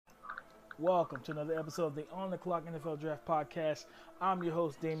Welcome to another episode of the On the Clock NFL Draft Podcast. I'm your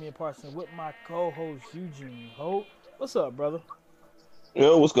host, Damian Parsons, with my co-host, Eugene Hope. What's up, brother?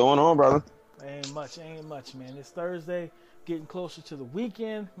 Yo, what's going on, brother? Ain't much, man. It's Thursday, getting closer to the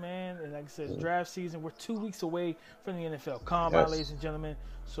weekend, man. And like I said, draft season. We're 2 weeks away from the NFL Combine, ladies and gentlemen.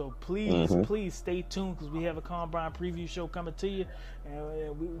 So please stay tuned because we have a Combine preview show coming to you.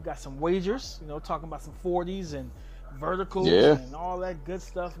 And we got some wagers, talking about some 40s and verticals and all that good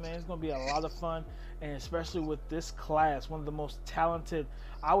stuff, man. It's going to be a lot of fun, and especially with this class, one of the most talented,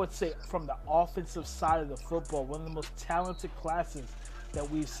 I would say, from the offensive side of the football, one of the most talented classes that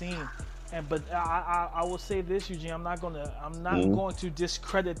we've seen. But I will say this, Eugene, I'm not going to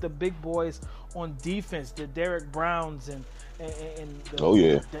discredit the big boys on defense, the Derek Browns and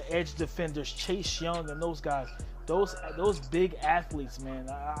the edge defenders, Chase Young and those guys. Those big athletes, man.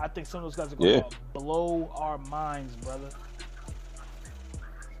 I think some of those guys are going to blow our minds, brother.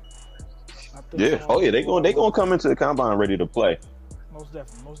 They're gonna come into the combine ready to play. Most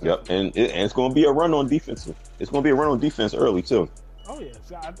definitely. Yep, and it's gonna be a run on defense. It's gonna be a run on defense early too. Oh yeah.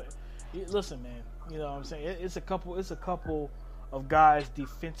 Listen, man. You know what I'm saying? It's a couple of guys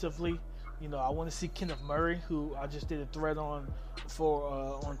defensively. I want to see Kenneth Murray, who I just did a thread on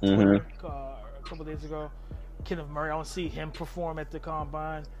Twitter a couple days ago. Kenneth Murray, I want to see him perform at the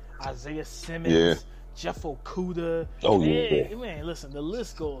Combine. Isaiah Simmons, Jeff Okudah. Man, listen, the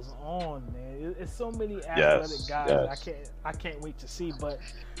list goes on, man. It's so many athletic guys. I can't wait to see, but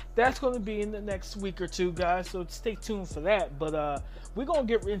that's going to be in the next week or two, guys. So stay tuned for that. But we're going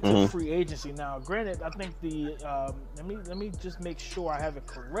to get into free agency now. Granted, I think let me just make sure I have it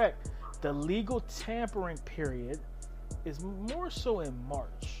correct. The legal tampering period is more so in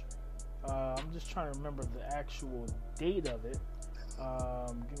March. I'm just trying to remember the actual date of it.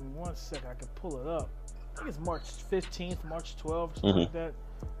 Give me 1 second. I can pull it up. I think it's March 15th, March 12th, something like that.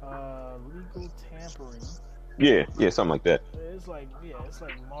 Legal tampering. Yeah, something like that. It's like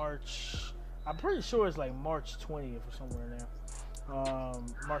March. I'm pretty sure it's like March 20th or somewhere in there.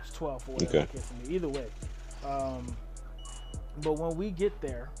 March 12th or whatever it is. Either way. But when we get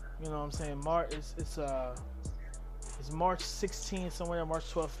there, you know what I'm saying? It's March 16th, somewhere,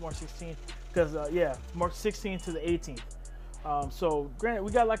 March 12th, March 16th. Because, March 16th to the 18th. So, granted,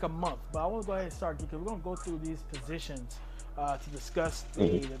 we got like a month. But I want to go ahead and start because we're going to go through these positions to discuss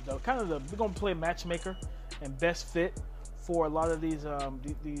we're going to play matchmaker and best fit for a lot of these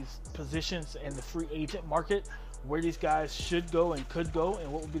positions in the free agent market, where these guys should go and could go,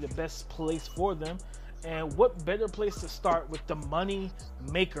 and what would be the best place for them. And what better place to start with the money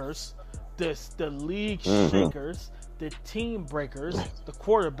makers, the league shakers, the team breakers, the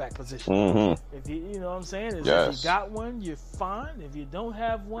quarterback position. If you know what I'm saying? If you got one, you're fine. If you don't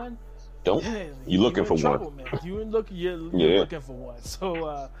have one, you're looking for trouble, one. Man. You're looking for one.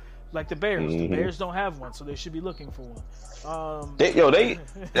 So, like the Bears, the Bears don't have one, so they should be looking for one.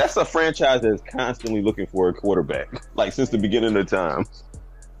 That's a franchise that's constantly looking for a quarterback, like since the beginning of time.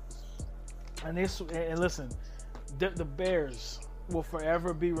 And listen, the Bears will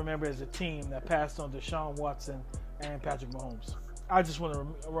forever be remembered as a team that passed on Deshaun Watson and Patrick Mahomes. I just want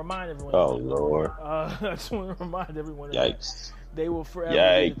to remind everyone. Oh, Lord. I just want to remind everyone. Yikes. They will forever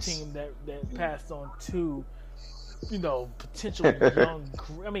be the team that passed on two, potentially young.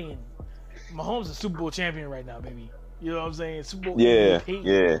 I mean, Mahomes is a Super Bowl champion right now, baby. You know what I'm saying? Super Bowl MVP.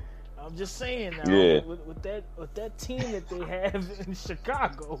 Yeah. I'm just saying now, with that team that they have in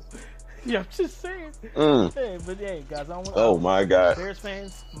Chicago. Yeah, I'm just saying. Hey, but hey, guys, my God, Bears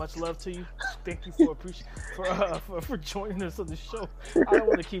fans, much love to you. Thank you for joining us on the show. I don't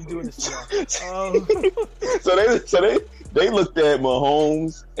want to keep doing this to y'all. So they looked at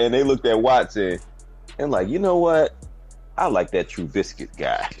Mahomes and they looked at Watson and like, you know what? I like that Trubisky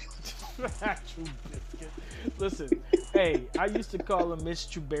guy. Trubisky. Listen, hey, I used to call him Mitch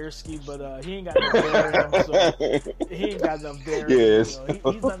Trubisky, but he ain't got no bear in him, so he ain't got no bear in him.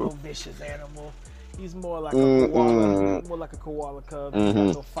 He's not no vicious animal. He's more like a koala cub. He's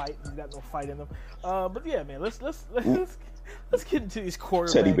got no fight. He's got no fight in him. But yeah, man, let's get into these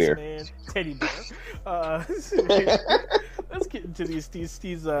quarterbacks, Teddy bear. Man. Teddy bear. Let's get into these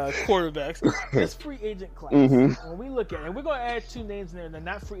quarterbacks. This free agent class. When we look at it, and we're gonna add two names in there. They're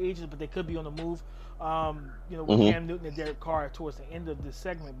not free agents, but they could be on the move. With Cam Newton and Derek Carr towards the end of this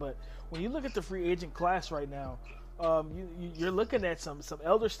segment. But when you look at the free agent class right now, you're looking at some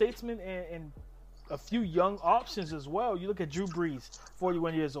elder statesmen and a few young options as well. You look at Drew Brees,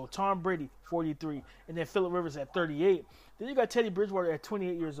 41 years old, Tom Brady, 43, and then Phillip Rivers at 38. Then you got Teddy Bridgewater at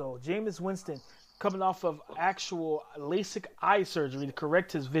 28 years old, Jameis Winston coming off of actual LASIK eye surgery to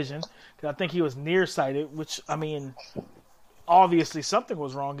correct his vision, because I think he was nearsighted, which, I mean, obviously something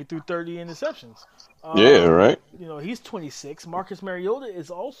was wrong. He threw 30 interceptions. Yeah, right. He's 26. Marcus Mariota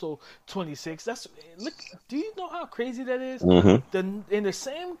is also 26. Look. Do you know how crazy that is? In the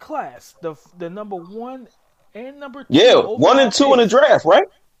same class, the number 1 and number 2. Yeah, 1 and 2 in the draft, right?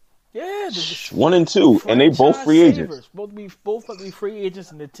 Yeah, 1 and 2, and they both free agents. Both about to be free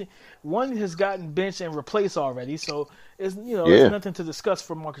agents, and one has gotten benched and replaced already. So there's nothing to discuss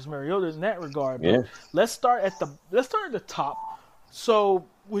for Marcus Mariota in that regard. But let's start at the top. So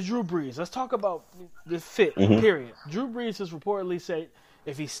with Drew Brees, let's talk about the fit. Period. Drew Brees has reportedly said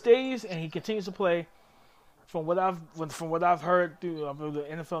if he stays and he continues to play, from what I've heard through the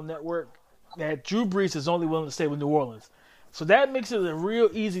NFL Network, that Drew Brees is only willing to stay with New Orleans. So that makes it a real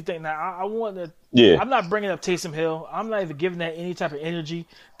easy thing. Now, I want to. Yeah. I'm not bringing up Taysom Hill. I'm not even giving that any type of energy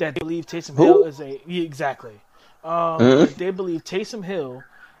that they believe Taysom Hill is exactly. They believe Taysom Hill,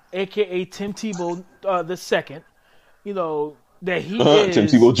 aka Tim Tebow the second, that he is Tim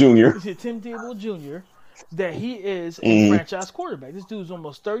Tebow Jr. Tim Tebow Jr. That he is a franchise quarterback. This dude's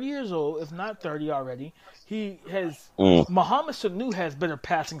almost 30 years old, if not 30 already. He has Mohamed Sanu has better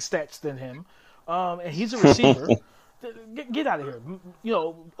passing stats than him, and he's a receiver. Get out of here.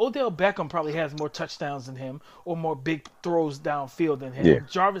 Odell Beckham probably has more touchdowns than him or more big throws downfield than him. Yeah.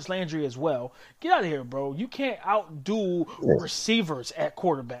 Jarvis Landry as well. Get out of here, bro. You can't outdo receivers at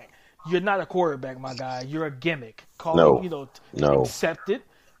quarterback. You're not a quarterback, my guy. You're a gimmick. Accept it,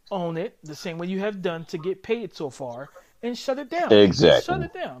 own it, the same way you have done to get paid so far, and shut it down. Exactly. Shut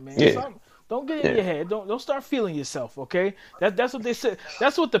it down, man. Yeah. Don't get in your head. Don't start feeling yourself, okay? That's what they said.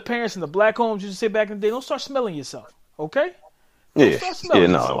 That's what the parents in the black homes used to say back in the day. Don't start smelling yourself. Okay?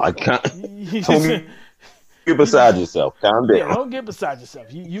 I can't. Don't get beside yourself. Calm down. Yeah, don't get beside yourself.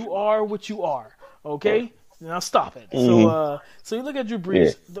 You are what you are. Okay? Now stop it. So you look at Drew Brees.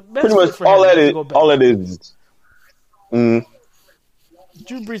 Yeah. The best pretty much all that is. All that is. Drew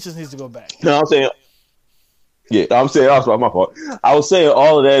Brees just needs to go back. No, I'm saying. Yeah, I'm saying also my fault. I was saying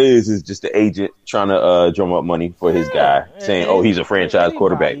all of that is just the agent trying to drum up money for his guy, saying, he's a franchise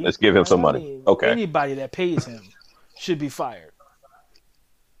quarterback. Let's give him some money. Okay. Anybody that pays him should be fired.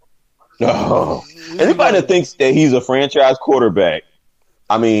 Oh. Anybody that thinks that he's a franchise quarterback,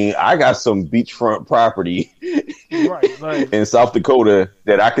 I mean, I got some beachfront property in South Dakota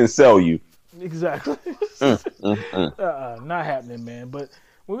that I can sell you. Exactly. Not happening, man. But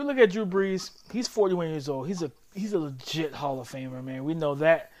when we look at Drew Brees, he's 41 years old. He's a legit Hall of Famer, man. We know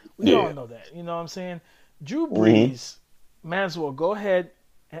that. We all know that. You know what I'm saying? Drew Brees might as well go ahead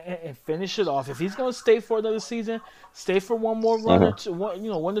and finish it off. If he's going to stay for another season, stay for one more run or two,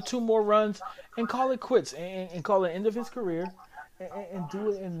 1 to 2 more runs, and call it quits and call it end of his career and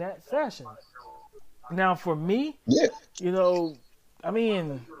do it in that fashion. Now, for me, I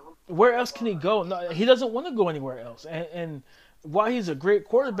mean, where else can he go? No, he doesn't want to go anywhere else. And while he's a great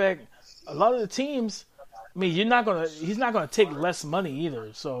quarterback, a lot of the teams, I mean, he's not gonna take less money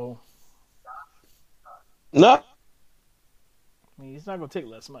either. So, no. I mean, he's not going to take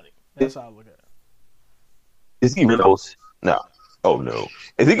less money. That's how I look at it. Is he really? No. Oh, no.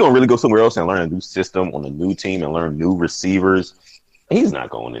 Is he going to really go somewhere else and learn a new system on a new team and learn new receivers? He's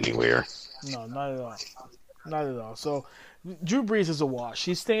not going anywhere. No, not at all. Not at all. So, Drew Brees is a wash.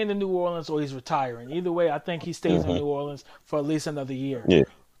 He's staying in New Orleans or he's retiring. Either way, I think he stays in New Orleans for at least another year. Yeah.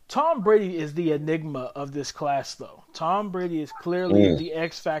 Tom Brady is the enigma of this class, though. Tom Brady is clearly the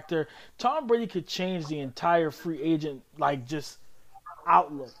X factor. Tom Brady could change the entire free agent, just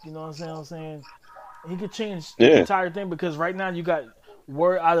outlook. You know what I'm saying? He could change the entire thing because right now you got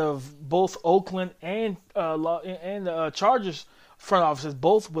word out of both Oakland and Chargers front offices.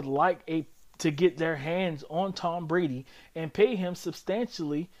 Both would like to get their hands on Tom Brady and pay him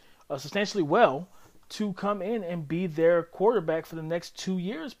substantially well to come in and be their quarterback for the next 2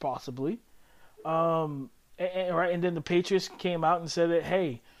 years, possibly. And then the Patriots came out and said that,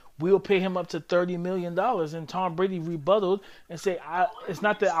 hey, we'll pay him up to $30 million. And Tom Brady rebutted and said, it's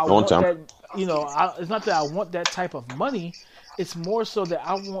not that I want that, it's not that I want that type of money. It's more so that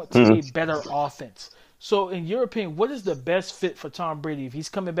I want a better offense. So in your opinion, what is the best fit for Tom Brady if he's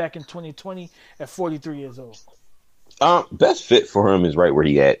coming back in 2020 at 43 years old? Best fit for him is right where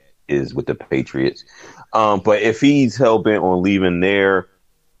he is with the Patriots. But if he's hell-bent on leaving there,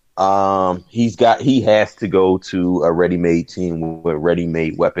 he has to go to a ready-made team with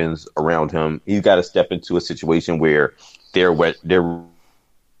ready-made weapons around him. He's got to step into a situation where they're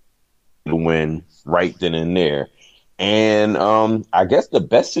to win right then and there. And I guess the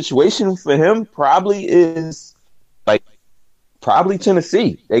best situation for him probably is probably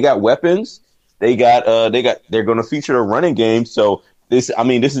Tennessee. They got weapons. They're going to feature a running game. So this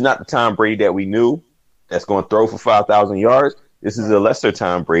is not the Tom Brady that we knew. that's going to throw for 5,000 yards. This is a lesser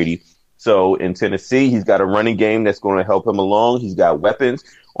Tom Brady. So in Tennessee, he's got a running game that's going to help him along. He's got weapons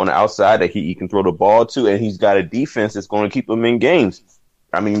on the outside that he can throw the ball to, and he's got a defense that's going to keep him in games.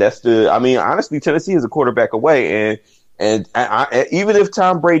 Honestly, Tennessee is a quarterback away, and even if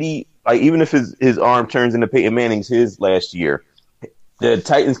Tom Brady, even if his arm turns into Peyton Manning's his last year, the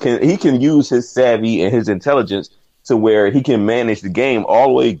Titans can use his savvy and his intelligence to where he can manage the game all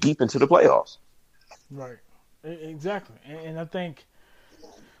the way deep into the playoffs. Right, exactly, and I think.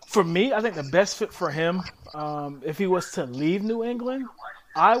 For me, I think the best fit for him, if he was to leave New England,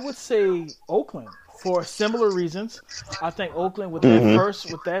 I would say Oakland for similar reasons. I think Oakland with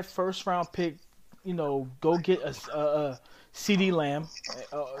that first round pick, go get a CeeDee Lamb,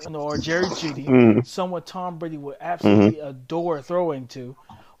 or Jerry Jeudy, someone Tom Brady would absolutely adore throwing to.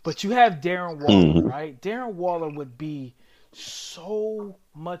 But you have Darren Waller, right? Darren Waller would be so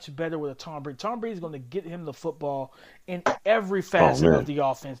much better with a Tom Brady. Tom Brady's going to get him the football in every facet of the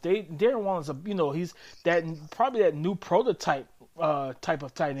offense. Darren Waller's he's probably that new prototype type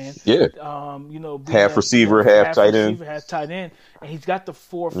of tight end. Yeah. Half receiver, half tight end. Half tight end, and he's got the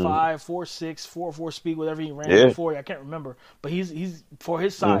 4.5, 4.6, 4.4 speed, whatever he ran before. I can't remember, but he's for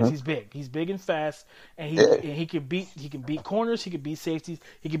his size, he's big. He's big and fast, and he can beat corners, he can beat safeties,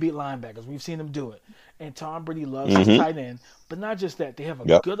 he can beat linebackers. We've seen him do it. And Tom Brady loves his tight end. But not just that, they have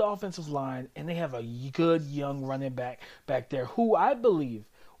a good offensive line, and they have a good young running back there, who I believe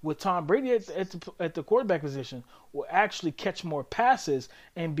with Tom Brady at the quarterback position will actually catch more passes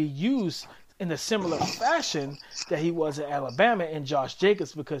and be used in a similar fashion that he was at Alabama and Josh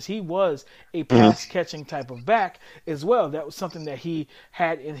Jacobs, because he was a pass-catching type of back as well. That was something that he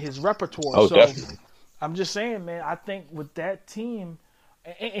had in his repertoire. Oh, definitely. I'm just saying, man, I think with that team,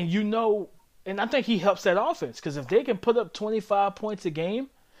 and I think he helps that offense, because if they can put up 25 points a game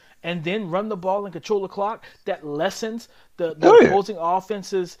and then run the ball and control the clock, that lessens the opposing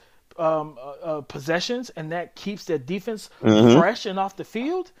offense's possessions, and that keeps their defense fresh and off the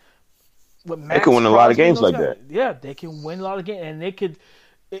field. They can win a lot of games like that. Yeah, they can win a lot of games, and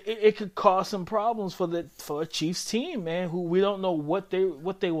it could cause some problems for a Chiefs team, man, who we don't know what they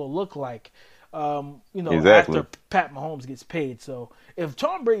will look like. After Pat Mahomes gets paid. So if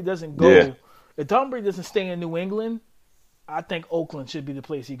Tom Brady doesn't go, if Tom Brady doesn't stay in New England, I think Oakland should be the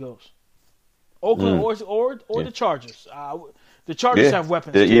place he goes. Oakland or the Chargers. The Chargers have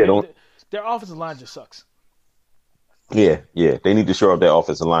weapons. Their offensive line just sucks. Yeah. They need to shore up their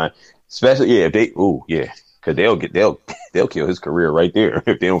offensive line, especially if they. Because they'll kill his career right there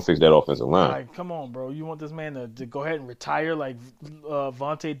if they don't fix that offensive line. Like, come on, bro. You want this man to go ahead and retire like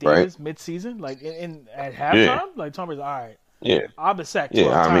Vontae Davis mid-season? Like at halftime? Yeah. Like Tom Brady's all right. Yeah. I've been sacked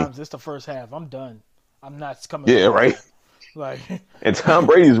 12 times. It's the first half. I'm done. I'm not coming back. Yeah, right. Like, and Tom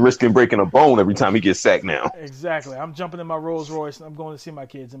Brady's risking breaking a bone every time he gets sacked now. Exactly. I'm jumping in my Rolls Royce and I'm going to see my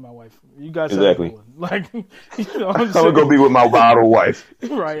kids and my wife. You guys have a good one. Like, I'm gonna go be with my model wife.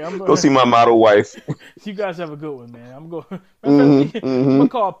 Right. Go see my model wife. You guys have a good one, man. I'm going. I'm gonna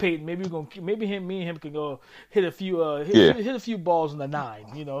call Peyton. Maybe me and him can go hit a few hit a few balls in the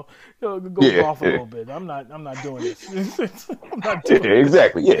 9. Go golf a little bit. I'm not doing this. I'm not doing this.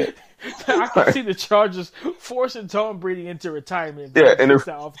 Exactly. Yeah. I can see the Chargers forcing Tom Brady into retirement. And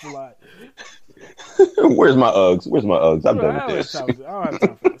they're off the line. Where's my Uggs? I'm done with this. I don't have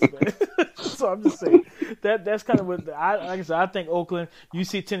time for this, man. So I'm just saying that's kind of what like I said. I think Oakland, you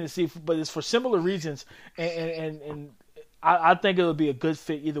see Tennessee, but it's for similar reasons, and I think it'll be a good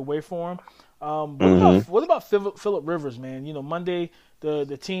fit either way for him. What about Phillip Rivers, man? Monday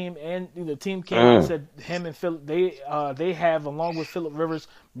the team came and said him and Phillip they have, along with Phillip Rivers,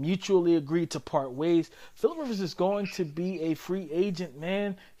 mutually agreed to part ways. Phillip Rivers is going to be a free agent,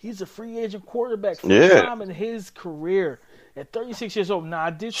 man. He's a free agent quarterback for time in his career at 36 years old. Now I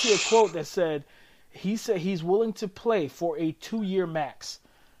did see a quote that said he's willing to play for a 2-year max.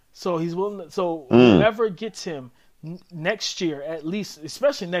 So he's willing to, whoever gets him next year, at least,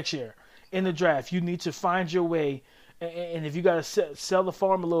 especially next year in the draft, you need to find your way. And if you got to sell the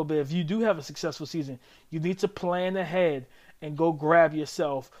farm a little bit, if you do have a successful season, you need to plan ahead and go grab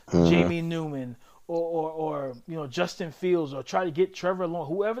yourself Jamie Newman or Justin Fields, or try to get Trevor Lawrence,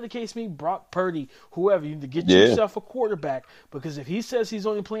 whoever the case may be, Brock Purdy, whoever. You need to get yourself a quarterback, because if he says he's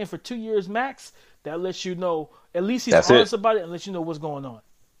only playing for 2 years max, that lets you know, at least he's honest about it and lets you know what's going on.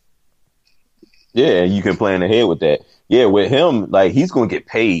 Yeah, you can plan ahead with that. Yeah, with him, like, he's going to get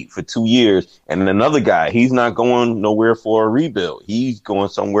paid for 2 years. And then another guy, he's not going nowhere for a rebuild. He's going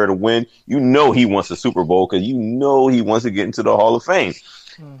somewhere to win. He wants a Super Bowl, because he wants to get into the Hall of Fame.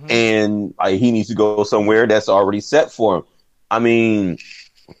 And he needs to go somewhere that's already set for him. I mean,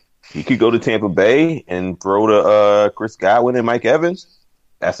 He could go to Tampa Bay and throw to Chris Godwin and Mike Evans.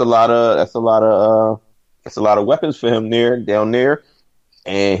 That's a lot of weapons for him down there.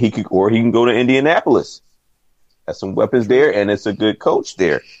 And he can go to Indianapolis. That's some weapons there, and it's a good coach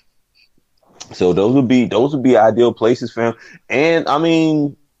there. So those would be ideal places for him. And I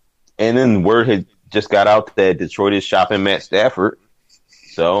mean, and then word had just got out that Detroit is shopping Matt Stafford.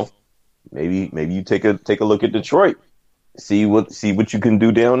 So maybe you take a look at Detroit, see what you can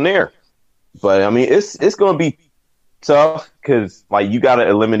do down there. But I mean, it's going to be tough because like you got to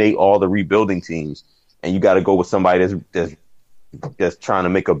eliminate all the rebuilding teams, and you got to go with somebody that's trying to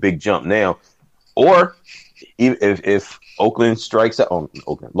make a big jump now. Or if Oakland strikes out on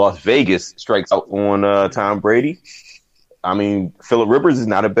Las Vegas strikes out on Tom Brady, I mean, Phillip Rivers is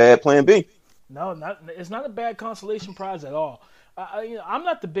not a bad plan B. No, it's not a bad consolation prize at all. I'm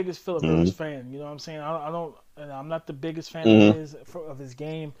not the biggest Phillip Rivers fan. You know what I'm saying? I'm not the biggest fan of his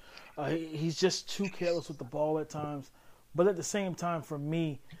game. He's just too careless with the ball at times. But at the same time, for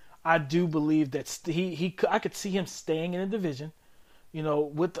me, I do believe that I could see him staying in the division. You know,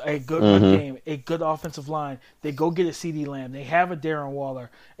 with a good run game, a good offensive line. They go get a CeeDee Lamb. They have a Darren Waller,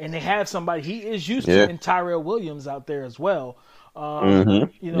 and they have somebody he is used to in Tyrell Williams out there as well. You know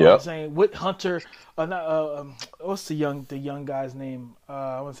what I'm saying? With Hunter, what's the young guy's name?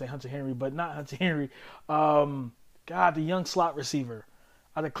 I want to say Hunter Henry, but not Hunter Henry. The young slot receiver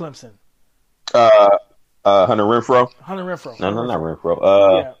out of Clemson. Hunter Renfrow. No, not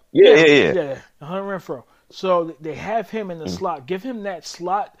Renfrow. Yeah. Hunter Renfrow. So they have him in the slot. Give him that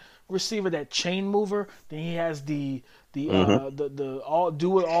slot receiver, that chain mover. Then he has the all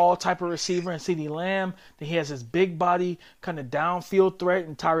do it all type of receiver and CeeDee Lamb. Then he has his big body kind of downfield threat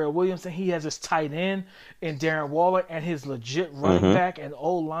and Tyrell Williams. Then he has his tight end and Darren Waller and his legit running back and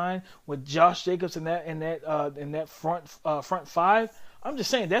O-line with Josh Jacobs in that front five. I'm just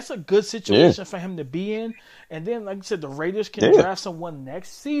saying that's a good situation for him to be in. And then, like I said, the Raiders can draft someone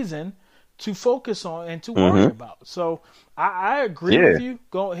next season to focus on and to worry about. So I agree with you.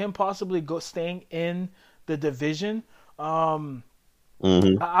 Possibly staying in the division. I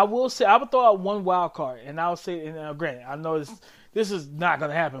will say I would throw out one wild card, and I'll say, and granted, I know this is not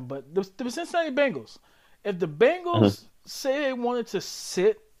going to happen, but the Cincinnati Bengals. If the Bengals say they wanted to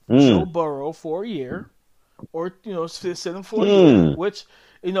sit Joe Burrow for a year, or sit him for a year, which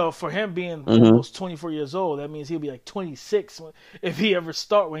for him being almost 24 years old, that means he'll be like 26 if he ever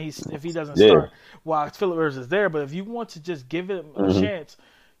if he doesn't start while Phillip Rivers is there. But if you want to just give him a chance,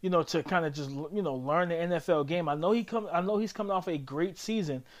 to kind of just learn the NFL game. I know he's coming off a great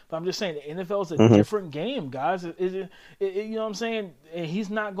season, but I'm just saying the NFL is a different game, guys. You know what I'm saying? And he's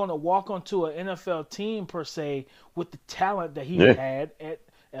not going to walk onto an NFL team per se with the talent that he had at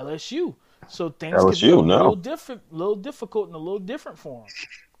LSU. So things could be a little difficult and a little different for him.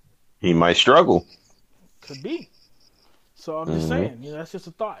 He might struggle. Could be. So I'm just saying, that's just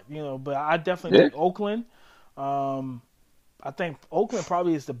a thought, But I definitely think Oakland. I think Oakland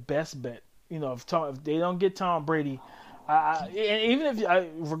probably is the best bet. If they don't get Tom Brady, and even if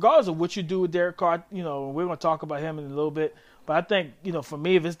regardless of what you do with Derek Carr, we're going to talk about him in a little bit. But I think, for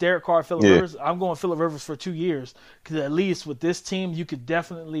me, if it's Derek Carr, Phillip Rivers, I'm going Phillip Rivers for 2 years because at least with this team, you could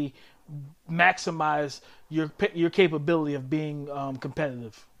definitely maximize your capability of being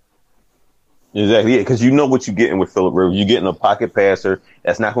competitive. Exactly, because you know what you're getting with Phillip Rivers. You're getting a pocket passer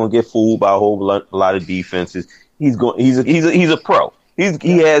that's not going to get fooled by a lot of defenses. He's a pro.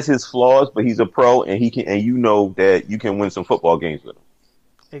 He has his flaws, but he's a pro, and you know that you can win some football games with him.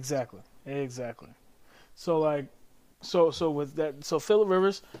 Exactly. So with that, Phillip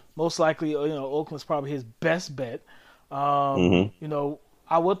Rivers most likely, Oakland's probably his best bet.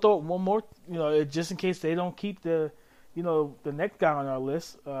 I would throw one more, just in case they don't keep the next guy on our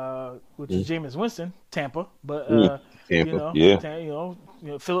list, which is Jameis Winston, Tampa. But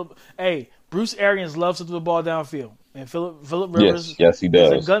Phillip. Hey, Bruce Arians loves to throw the ball downfield, and Phillip Rivers, yes, he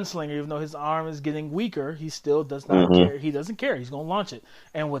does. Is a gunslinger. Even though his arm is getting weaker, he still does not care. He doesn't care. He's going to launch it.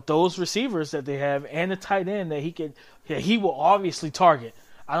 And with those receivers that they have, and the tight end that he will obviously target.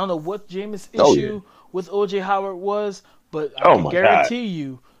 I don't know what Jameis' issue with O.J. Howard was. But I can guarantee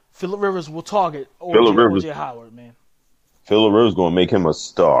you, Phillip Rivers will target O.J. Howard, man. Phillip Rivers going to make him a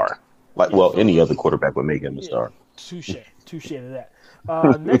star. Any other quarterback would make him a star. Touche to that.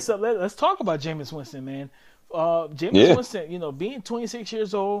 Next up, let's talk about Jameis Winston, man. Jameis Winston, being 26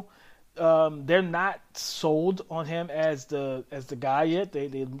 years old, they're not sold on him as the guy yet.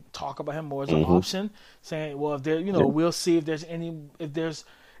 They talk about him more as an option, saying, well, if there, we'll see if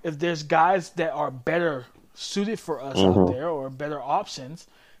there's guys that are better suited for us out there or better options.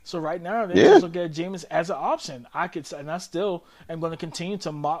 So right now, they Yeah. just look at Jameis as an option. I still am going to continue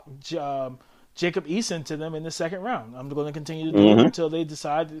to mock Jacob Eason to them in the second round. I'm going to continue to do it Mm-hmm. until they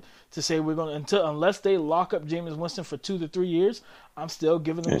decide to say we're going to, unless they lock up Jameis Winston for 2 to 3 years. I'm still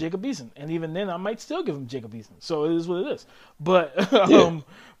giving them Yeah. Jacob Eason, and even then, I might still give them Jacob Eason. So it is what it is. But Yeah.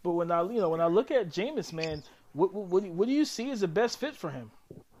 but when I look at Jameis, man, what do you see as the best fit for him?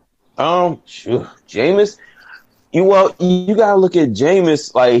 Sure. Jameis. You gotta look at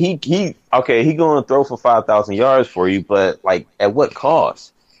Jameis. Like he gonna throw for 5,000 yards for you, but like at what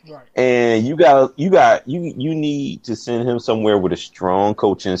cost? Right. And you need to send him somewhere with a strong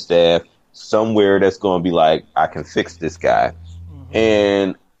coaching staff, somewhere that's gonna be like, I can fix this guy. Mm-hmm.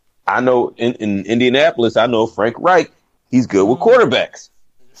 And I know in Indianapolis, I know Frank Reich. He's good with quarterbacks.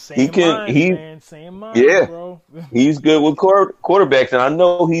 Same mind, man. Same mind, Yeah, bro. he's good with quarterbacks, and I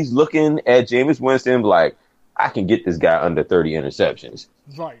know he's looking at Jameis Winston like, I can get this guy under 30 interceptions.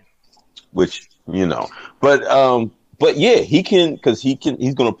 Right. Which, but yeah, he can, because he's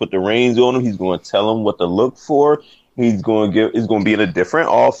going to put the reins on him. He's going to tell him what to look for. He's going to be in a different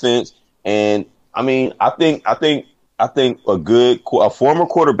offense. And I mean, I think a former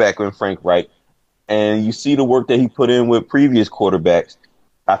quarterback in Frank Reich, and you see the work that he put in with previous quarterbacks.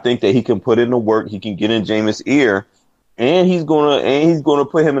 I think that he can put in the work. He can get in Jameis' ear, and he's gonna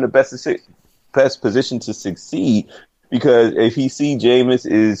put him in the best position to succeed. Because if he see Jameis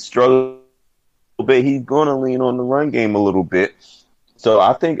is struggling a bit, he's gonna lean on the run game a little bit. So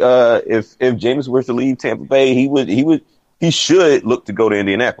I think if Jameis were to leave Tampa Bay, he should look to go to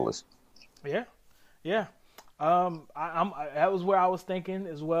Indianapolis. Yeah. That was where I was thinking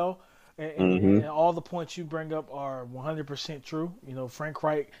as well. And all the points you bring up are 100% true. Frank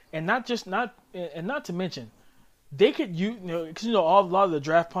Reich, and not to mention, they could because a lot of the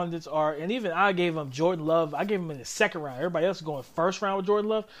draft pundits are, and even I gave him Jordan Love. I gave him in the second round. Everybody else is going first round with Jordan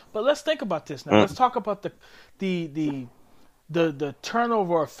Love. But let's think about this now. Let's talk about the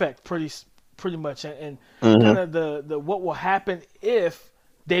turnover effect pretty much, and kind of the what will happen if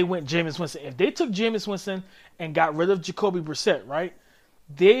they went Jameis Winston. If they took Jameis Winston and got rid of Jacoby Brissett, right?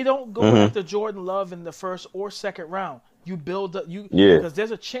 They don't go after Jordan Love in the first or second round. You build up because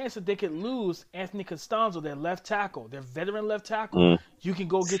there's a chance that they could lose Anthony Costanzo, their left tackle, their veteran left tackle. You can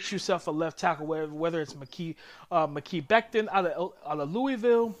go get yourself a left tackle, whether it's McKee Becton out of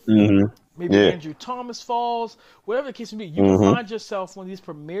Louisville, maybe Andrew Thomas falls, whatever the case may be. You can find yourself one of these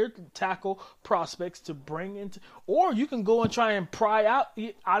premier tackle prospects to bring into, or you can go and try and pry out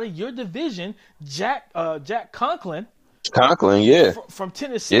of your division Jack Conklin. From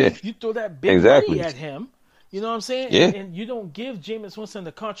Tennessee. Yeah. You throw that big money at him. You know what I'm saying? Yeah. And you don't give Jameis Winston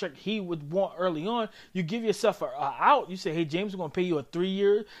the contract he would want early on. You give yourself a out. You say, hey, James, we're going to pay you a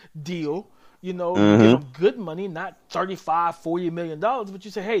 3-year deal. You give him good money, not $35, $40 million. But you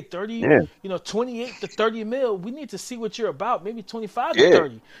say, hey, 28 to 30 mil. We need to see what you're about. Maybe 25 to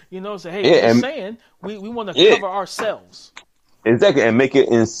 30. Say, hey, we're saying we want to cover ourselves. Exactly, and make it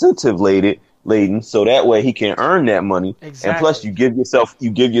incentive laden, so that way he can earn that money. Exactly. And plus, you give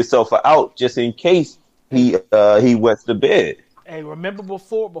yourself an out just in case he wets the bed. Hey, remember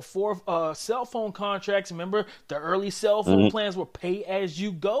before cell phone contracts? Remember the early cell phone plans were pay as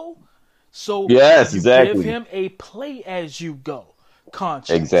you go. So yes, you exactly. give him a play as you go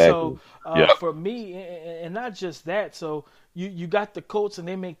contract. Exactly. So for me, and not just that. So you got the Colts and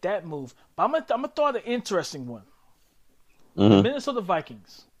they make that move. But I'm gonna throw out an interesting one. The Minnesota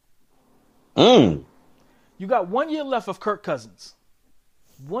Vikings. You got 1 year left of Kirk Cousins.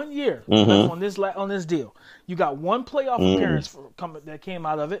 1 year left on this deal. You got one playoff appearance that came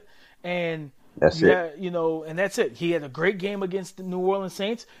out of it, and that's it. And that's it. He had a great game against the New Orleans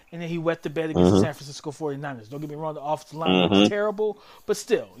Saints, and then he wet the bed against the San Francisco 49ers. Don't get me wrong, the offensive line was terrible, but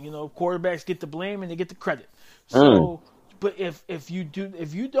still, quarterbacks get the blame and they get the credit. So, but if you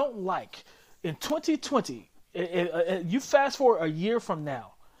don't like in 2020, you fast forward a year from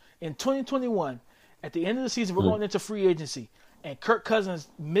now, in 2021, at the end of the season, we're going into free agency, and Kirk Cousins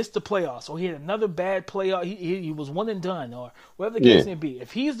missed the playoffs, or he had another bad playoff. He was one and done, or whatever the case may be.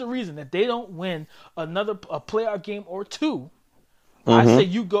 If he's the reason that they don't win a playoff game or two, I say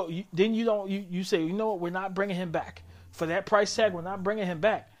you go. You say, you know what? We're not bringing him back for that price tag. We're not bringing him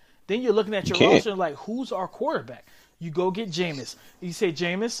back. Then you're looking at your roster like, who's our quarterback? You go get Jameis. You say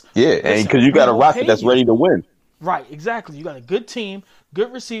Jameis. Yeah, and because you got a roster that's ready to win. Right, exactly. You got a good team,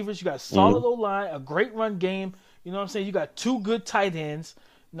 good receivers. You got a solid O-line, a great run game. You know what I'm saying? You got two good tight ends.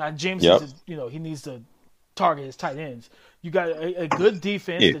 Now, James, he needs to target his tight ends. You got a good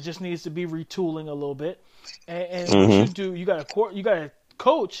defense that just needs to be retooling a little bit. And what you do, you got a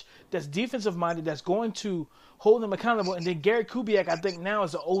coach that's defensive minded, that's going to hold them accountable. And then Gary Kubiak, I think now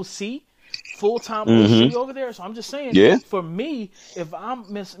is the OC, full-time OC over there. So I'm just saying, for me, if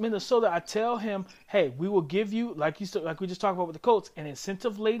I'm Minnesota, I tell him, hey, we will give you, like we just talked about with the Colts, an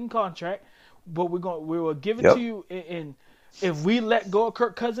incentive-laden contract, but we will give it to you. And if we let go of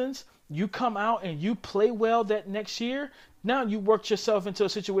Kirk Cousins, you come out and you play well that next year. Now you worked yourself into a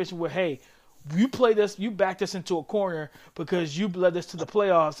situation where, hey, you play this, you backed us into a corner because you led us to the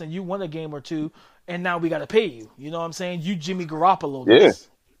playoffs and you won a game or two, and now we got to pay you. You know what I'm saying? You Jimmy Garoppolo this.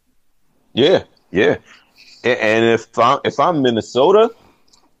 Yeah. And if I'm Minnesota,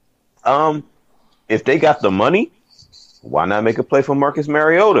 if they got the money, why not make a play for Marcus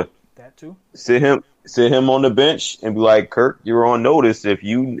Mariota? That too. Sit him on the bench and be like, Kirk, you're on notice. If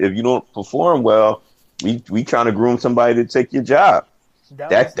you don't perform well, we trying to groom somebody to take your job.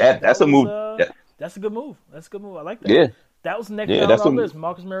 That's a move. That's a good move. That's a good move. I like that. Yeah. That was next down on our list,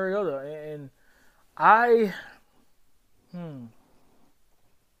 Marcus Mariota. And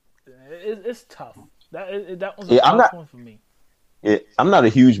it's tough. That was a tough one for me. I'm not a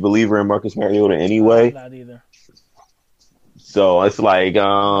huge believer in Marcus Mariota anyway. I'm not either. So it's like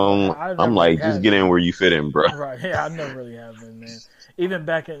I'm like, just get in where you fit in, bro. Right. Yeah, I never really have been, man. Even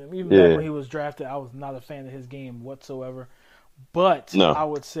back when he was drafted, I was not a fan of his game whatsoever. But I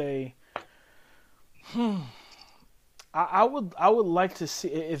would say, I would like to see,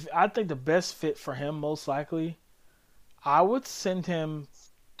 if I think the best fit for him, most likely, I would send him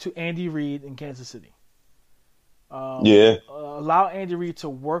to Andy Reid in Kansas City. Allow Andy Reid to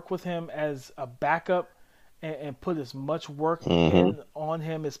work with him as a backup and put as much work on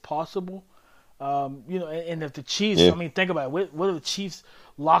him as possible. And if the Chiefs, I mean, think about it. What if the Chiefs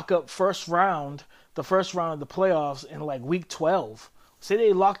lock up the first round of the playoffs in like week 12? Say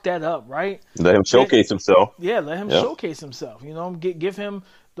they lock that up, right? Let him showcase himself. Yeah, let him showcase himself. You know, give him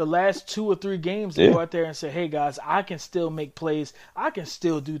the last 2 or 3 games to go out there and say, hey, guys, I can still make plays. I can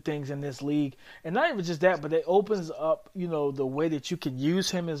still do things in this league. And not even just that, but it opens up, the way that you can use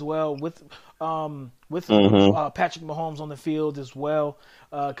him as well with Patrick Mahomes on the field as well.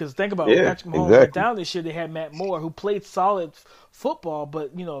 Because think about it, Patrick Mahomes went down this year. They had Matt Moore, who played solid football,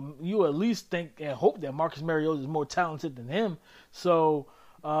 but, you at least think and hope that Marcus Mariota is more talented than him. So,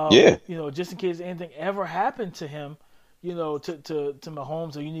 just in case anything ever happened to him, to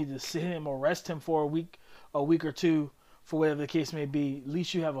Mahomes, or you need to sit him or rest him for a week or two, for whatever the case may be, at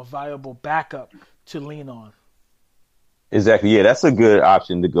least you have a viable backup to lean on. Exactly. Yeah, that's a good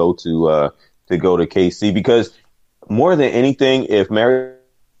option to go to KC, because more than anything, if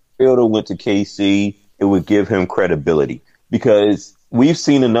Mariota went to KC, it would give him credibility, because we've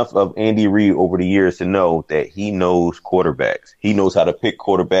seen enough of Andy Reid over the years to know that he knows quarterbacks. He knows how to pick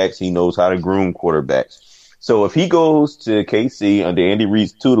quarterbacks. He knows how to groom quarterbacks. So if he goes to KC under Andy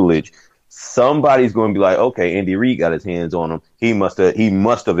Reid's tutelage, somebody's going to be like, okay, Andy Reid got his hands on him. He must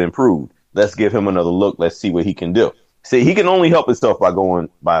have improved. Let's give him another look. Let's see what he can do. See, he can only help himself by going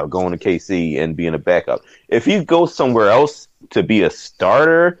to KC and being a backup. If he goes somewhere else to be a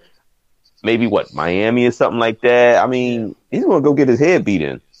starter, maybe Miami or something like that, I mean, he's going to go get his head beat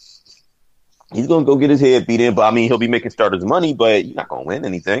in. But I mean, he'll be making starters money, but you're not going to win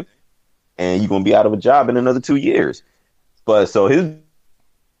anything. And you're going to be out of a job in another 2 years. But so his...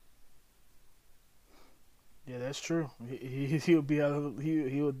 Yeah, that's true. He'll be out.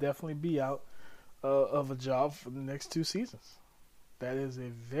 He will definitely be out of a job for the next 2 seasons. That is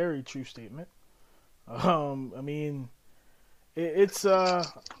a very true statement. I mean, it's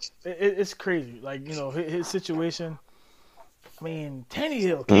crazy. Like, his situation. I mean,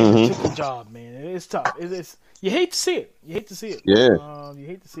 Tannehill came and took the job, man. It's tough. It's you hate to see it. Yeah. You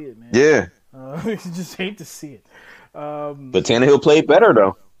hate to see it, man. Yeah. You just hate to see it. But Tannehill played better,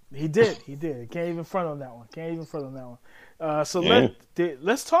 though. He did. Can't even front on that one. So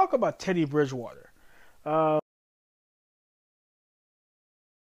let's talk about Teddy Bridgewater.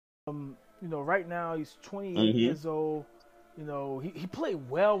 Right now he's 28 years old. He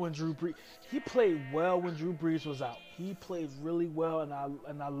played well when Drew Brees. Was out. He played really well, and I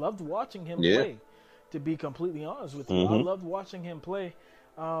loved watching him play. To be completely honest with you, I loved watching him play.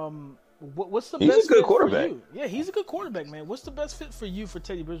 What's the best fit for you? Yeah, he's a good quarterback, man. What's the best fit for you for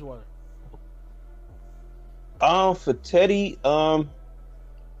Teddy Bridgewater? For Teddy,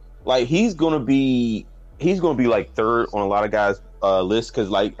 like he's gonna be like third on a lot of guys' list, because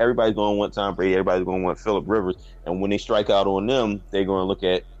like everybody's gonna want Tom Brady, everybody's gonna want Phillip Rivers, and when they strike out on them, they're gonna look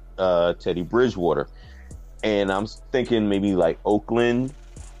at Teddy Bridgewater. And I'm thinking maybe like Oakland,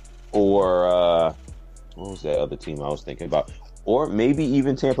 or what was that other team I was thinking about? Or maybe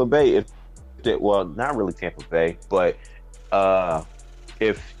even Tampa Bay. Not really Tampa Bay, but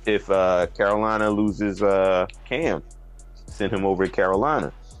if Carolina loses Cam, send him over to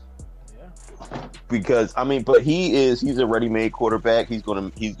Carolina. Because but he's a ready-made quarterback. He's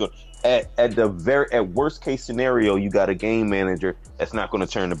gonna at worst case scenario, you got a game manager that's not going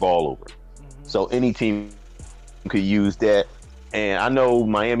to turn the ball over. So any team could use that. And I know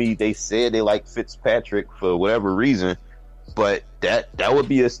Miami, they said they like Fitzpatrick for whatever reason, but that would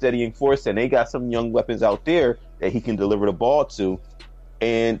be a steadying force, and they got some young weapons out there that he can deliver the ball to.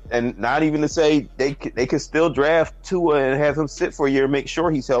 And not even to say they could still draft Tua and have him sit for a year, make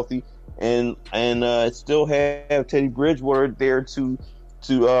sure he's healthy, and still have Teddy Bridgewater there to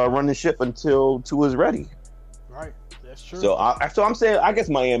run the ship until Tua's ready. Right, that's true. So I'm saying I guess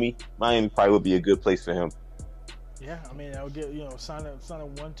Miami probably would be a good place for him. Yeah, I mean, I would get sign a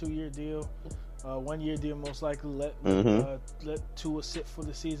 1-2 year deal, 1 year deal most likely. Let Tua sit for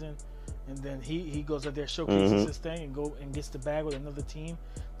the season, and then he goes out there, showcases his thing, and gets the bag with another team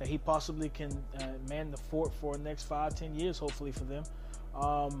that he possibly can man the fort for the next 5-10 years, hopefully for them.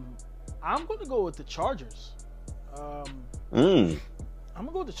 I'm going to go with the Chargers. I'm going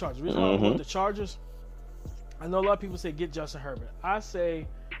to go with the Chargers. The reason why I'm going with the Chargers, I know a lot of people say get Justin Herbert. I say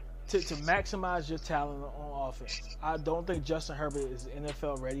to maximize your talent on offense. I don't think Justin Herbert is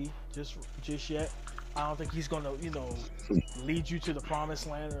NFL ready just yet. I don't think he's going to, lead you to the promised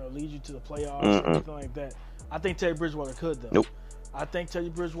land or lead you to the playoffs or anything like that. I think Teddy Bridgewater could, though. Nope. I think Teddy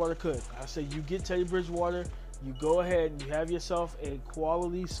Bridgewater could. I say you get Teddy Bridgewater, you go ahead and you have yourself a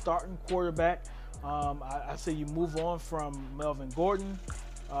quality starting quarterback. I say you move on from Melvin Gordon.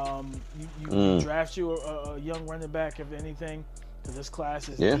 You draft you a young running back, if anything, because this class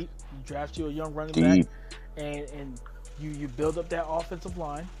is deep. You draft you a young running back, and you build up that offensive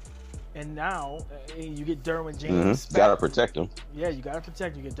line. And now you get Derwin James back. Gotta protect him. Yeah, you gotta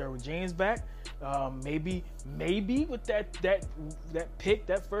protect him. You get Derwin James back. Maybe with that pick,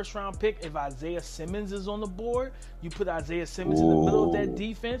 that first round pick, if Isaiah Simmons is on the board, you put Isaiah Simmons in the middle of that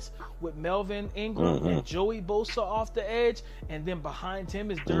defense with Melvin Ingram and Joey Bosa off the edge, and then behind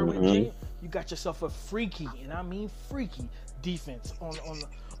him is Derwin James. You got yourself a freaky, and I mean freaky, defense on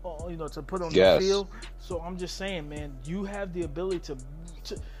to put on the field. So I'm just saying, man, you have the ability to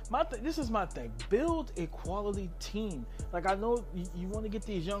this is my thing. Build a quality team. Like, I know you want to get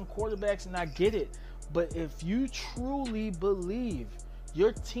these young quarterbacks, and I get it. But if you truly believe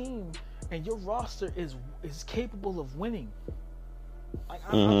your team and your roster is capable of winning, like,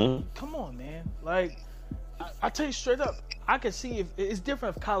 come on, man. Like, I tell you straight up, I can see if it's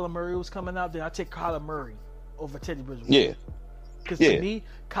different if Kyler Murray was coming out. Then I take Kyler Murray over Teddy Bridgewater. Yeah. Because to me,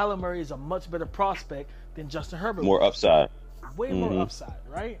 Kyler Murray is a much better prospect than Justin Herbert. More upside. Way more upside,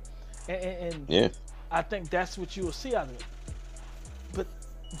 right? And I think that's what you will see out of it. But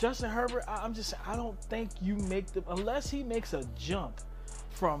Justin Herbert, I'm just saying, I don't think you make unless he makes a jump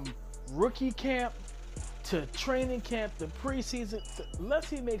from rookie camp to training camp to preseason, unless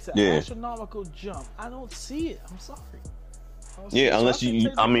he makes an astronomical jump, I don't see it. I'm sorry. Unless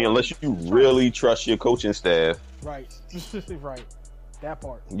you really trust your coaching staff. Right. Right. That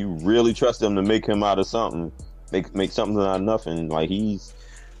part. You really trust them to make him out of something. Make something out of nothing. Like,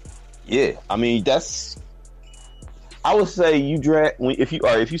 I mean, that's. I would say you draft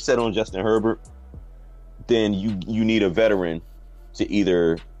if you set on Justin Herbert, then you need a veteran to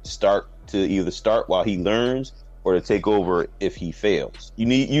either start while he learns or to take over if he fails. You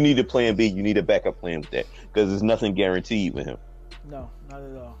need a plan B. You need a backup plan with that, because there's nothing guaranteed with him. No, not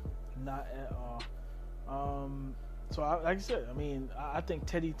at all. Not at all. So, like I said, I mean, I think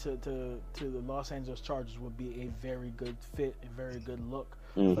Teddy to the Los Angeles Chargers would be a very good fit, a very good look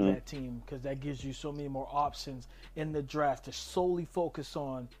for that team, because that gives you so many more options in the draft to solely focus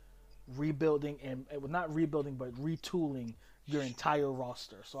on rebuilding and not rebuilding, but retooling your entire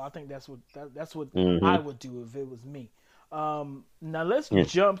roster. So I think that's what I would do if it was me. Now let's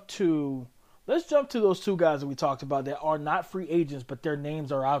jump to those two guys that we talked about that are not free agents, but their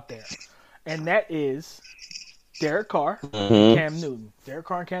names are out there, and that is Derek Carr, Cam Newton. Derek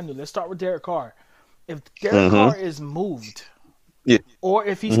Carr and Cam Newton. Let's start with Derek Carr. If Derek Carr is moved, or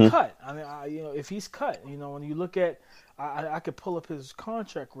if he's cut, I mean, if he's cut, when you look at, I could pull up his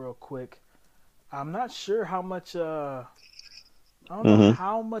contract real quick. I'm not sure how much. I don't know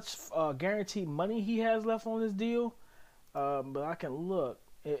how much guaranteed money he has left on his deal, but I can look.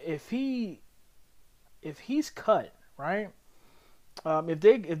 If he's cut, right? If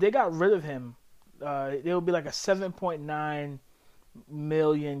they got rid of him, it would be like a $7.9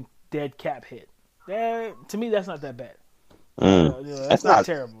 million dead cap hit. To me, that's not that bad. That's not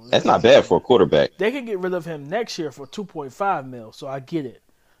terrible. That's not bad for a quarterback. They can get rid of him next year for $2.5 million, so I get it.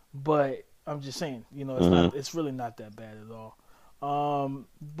 But I'm just saying, it's really not that bad at all.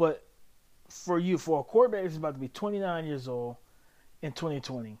 But for you, for a quarterback that's about to be 29 years old in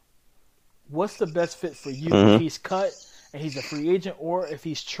 2020, what's the best fit for you if Mm-hmm. he's cut and he's a free agent, or if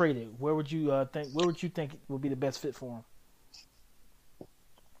he's traded? Where would you think? Where would you think would be the best fit for him?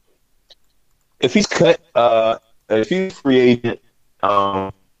 If he's cut, if he's free agent,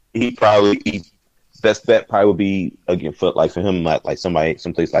 um, he best bet probably would be again for like for him like somebody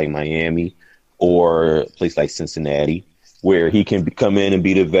someplace like Miami or a place like Cincinnati where he can come in and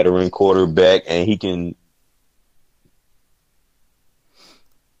be the veteran quarterback and he can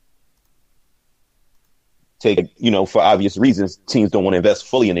take for obvious reasons teams don't want to invest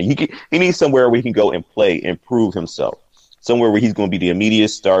fully in it. He needs somewhere where he can go and play and prove himself. Somewhere where he's going to be the immediate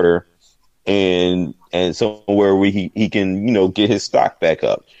starter and somewhere where he can get his stock back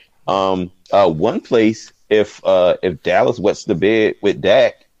up. One place if Dallas wets the bed with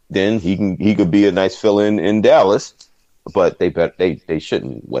Dak, then he could be a nice fill in Dallas. But they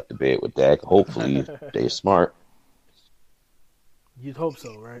shouldn't wet the bed with Dak. Hopefully they're smart. You'd hope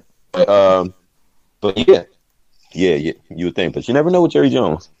so, right? But, but yeah, you would think, but you never know with Jerry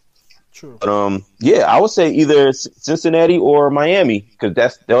Jones. True. But yeah, I would say either Cincinnati or Miami because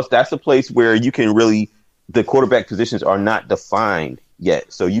that's the place where you can really the quarterback positions are not defined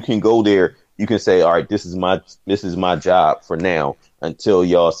yet, so you can go there. You can say, all right, this is my job for now until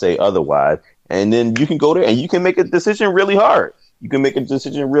y'all say otherwise, and then you can go there and you can make a decision really hard. You can make a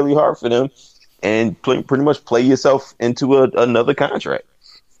decision really hard for them and pretty much play yourself into another contract.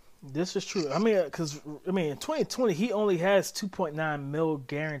 This is true. I mean, because in 2020 he only has 2.9 mil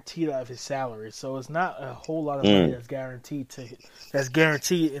guaranteed out of his salary, so it's not a whole lot of money that's guaranteed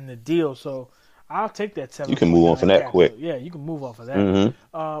in the deal. So I'll take that 7. You can move on from that quick. Yeah, you can move off of that.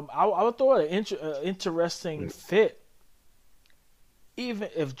 Mm-hmm. I would throw an interesting fit. Even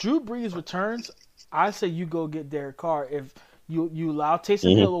if Drew Brees returns, I say you go get Derek Carr. If you allow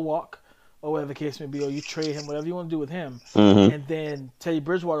Taysom Hill to walk, or whatever the case may be, or you trade him, whatever you want to do with him, and then Teddy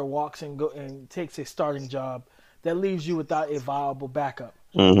Bridgewater walks and takes a starting job, that leaves you without a viable backup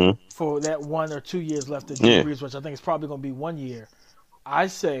for that 1 or 2 years left of Drew Brees, which I think is probably going to be 1 year. I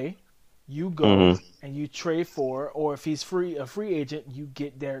say you go and you trade for, or if he's a free agent, you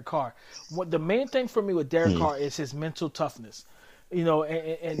get Derek Carr. The main thing for me with Derek Carr is his mental toughness, and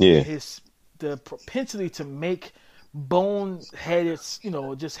the propensity to make bone-headed,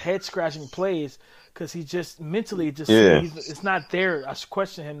 just head-scratching plays because he just mentally it's not there. I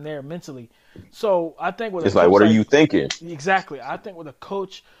question him there mentally. So I think with it's like, what are you thinking? Exactly. I think with a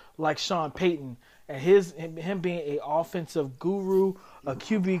coach like Sean Payton and him being a offensive guru, a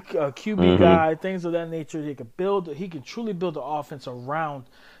QB guy, things of that nature, he can truly build an offense around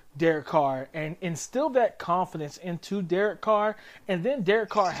Derek Carr and instill that confidence into Derek Carr, and then Derek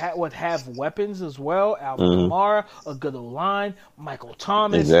Carr would have weapons as well. Alvin Kamara, a good line, Michael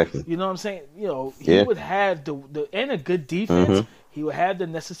Thomas. Exactly. You know what I'm saying? He would have and a good defense. He would have the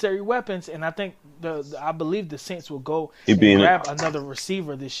necessary weapons, and I think I believe the Saints will go and grab another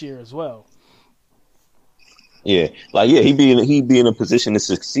receiver this year as well. Yeah, he'd be in a position to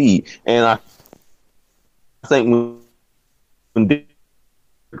succeed, and I think when Derek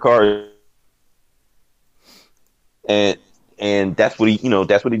Carr and that's what he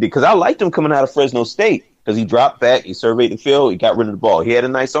did because I liked him coming out of Fresno State because he dropped back, he surveyed the field, he got rid of the ball, he had a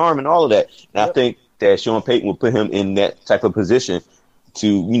nice arm and all of that. And I think that Sean Payton will put him in that type of position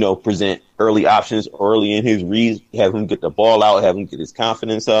to present early options early in his reads, have him get the ball out, have him get his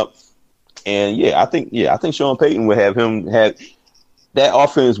confidence up, and I think Sean Payton would have him have that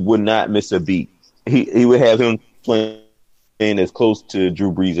offense would not miss a beat. He would have him playing as close to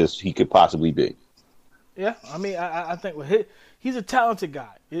Drew Brees as he could possibly be. Yeah, I mean, I think he's a talented guy.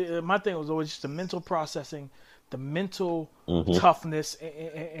 My thing was always just the mental processing, the mental toughness,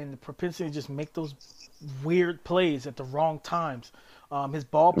 and the propensity to just make those weird plays at the wrong times. His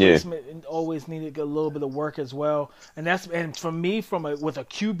ball placement always needed a little bit of work as well. And for me, with a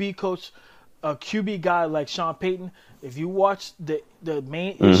QB coach, a QB guy like Sean Payton, if you watch the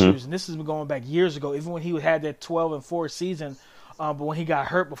main issues, and this has been going back years ago, even when he had that 12-4 season, but when he got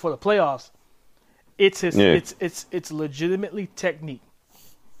hurt before the playoffs, it's legitimately technique.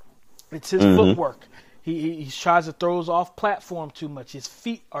 It's his footwork. He tries to throw off platform too much. His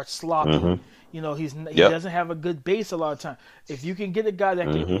feet are sloppy. He doesn't have a good base a lot of time. If you can get a guy that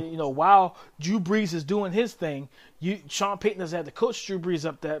can, while Drew Brees is doing his thing, Sean Payton doesn't have to coach Drew Brees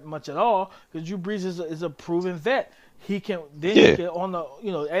up that much at all because Drew Brees is a proven vet. He can on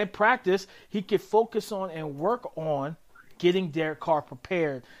the at practice he can focus on and work on getting Derek Carr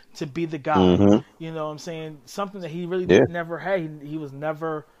prepared to be the guy. You know what I'm saying? Something that he really never had. He was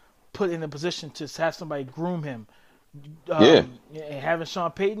never put in a position to have somebody groom him Yeah. And having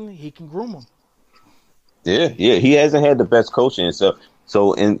Sean Payton, he can groom him. Yeah. He hasn't had the best coaching, and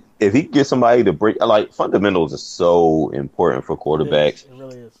if he can get somebody to break, like, fundamentals are so important for It is. quarterbacks. It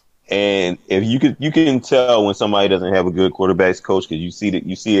really is. And if you can tell when somebody doesn't have a good quarterbacks coach, because you see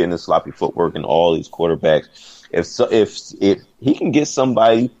it in the sloppy footwork and all these quarterbacks. If he can get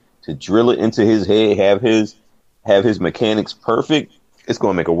somebody to drill it into his head, have his mechanics perfect, it's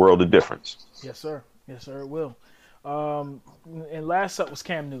going to make a world of difference. Yes, sir. Yes, sir. It will. And last up was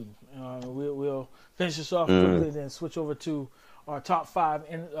Cam Newton. We'll finish this off quickly, and then switch over to our top five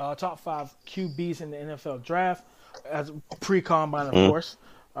QBs in the NFL draft as pre-combine, of course.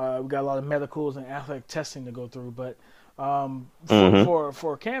 We got a lot of medicals and athletic testing to go through, but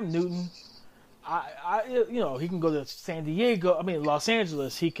for Cam Newton, he can go to Los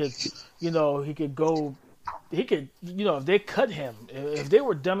Angeles. He could go. If they cut him, if they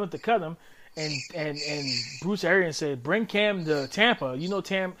were dumb enough to cut him, and Bruce Arians said, bring Cam to Tampa,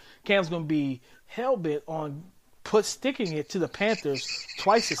 Cam's going to be hell bent on sticking it to the Panthers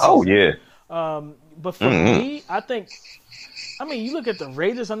twice a season. Oh yeah. But for me, I think. You look at the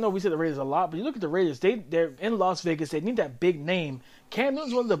Raiders. I know we said the Raiders a lot, but you look at the Raiders. They're in Las Vegas. They need that big name. Cam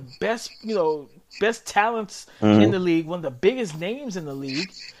Newton's one of the best talents in the league. One of the biggest names in the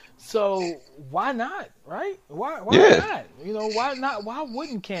league. So why not? Right? Why not? Why not? Why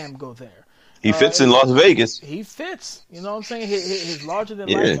wouldn't Cam go there? He fits in Las Vegas. He fits. You know what I'm saying? His larger than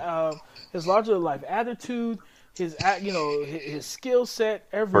life attitude. His skill set,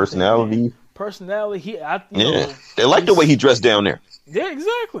 everything. Personality. They like the way he dressed down there. Yeah,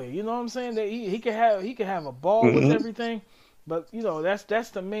 exactly. You know what I'm saying? That he could have a ball with everything, but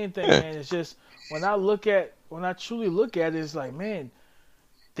that's the main thing, man. It's just when I truly look at it, it's like, man,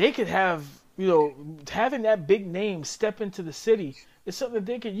 they could have having that big name step into the city is something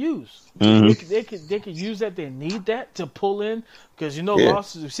they could use. They could use that. They need that to pull in because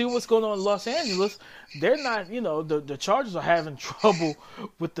see what's going on in Los Angeles. They're not, the Chargers are having trouble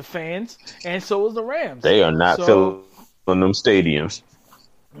with the fans, and so is the Rams. They are not filling them stadiums.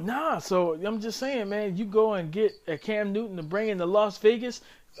 Nah, so I'm just saying, man, you go and get a Cam Newton to bring into Las Vegas.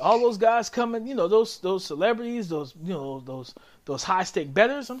 All those guys coming, those celebrities, those high stake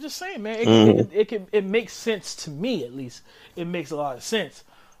bettors. I'm just saying, man, it makes sense to me, at least. It makes a lot of sense.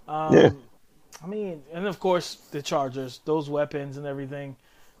 And of course the Chargers, those weapons and everything.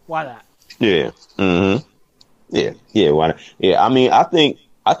 Why not? Yeah. Yeah. Why not? Yeah. I think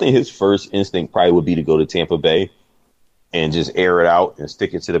his first instinct probably would be to go to Tampa Bay and just air it out and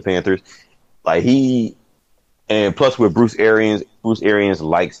stick it to the Panthers. And plus with Bruce Arians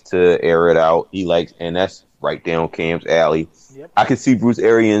likes to air it out. And that's right down Cam's alley. Yep. I could see Bruce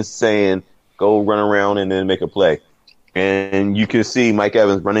Arians saying, go run around and then make a play. And you can see Mike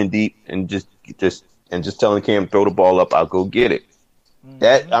Evans running deep and just telling Cam, throw the ball up, I'll go get it.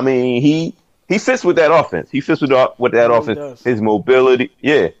 He fits with that offense. He fits with that offense. Does. His mobility,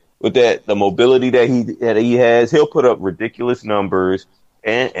 with the mobility that he has, he'll put up ridiculous numbers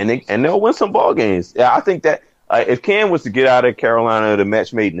and they'll win some ball games. Yeah, I think that if Cam was to get out of Carolina, the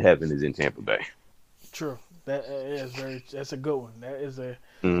match made in heaven is in Tampa Bay. True. That's a good one. That is a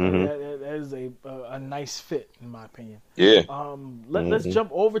nice fit in my opinion. Yeah. Let's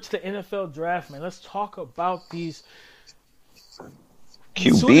jump over to the NFL draft, man. Let's talk about these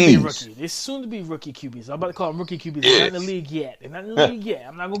QBs. They're soon to be rookie QBs. I'm about to call them rookie QBs. They're not in the league yet. I'm not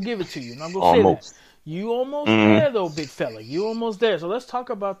gonna give it to you. I'm not gonna say that. You almost there though, big fella. You almost there. So let's talk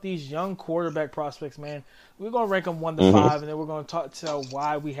about these young quarterback prospects, man. We're gonna rank them 1 to 5, and then we're gonna tell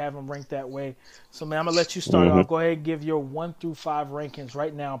why we have them ranked that way. So, man, I'm gonna let you start off. Go ahead and give your 1 through 5 rankings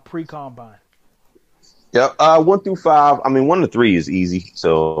right now, pre-combine. Yeah, 1 through 5. 1 to 3 is easy.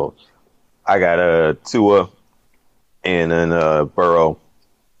 So I got Tua, and then Burrow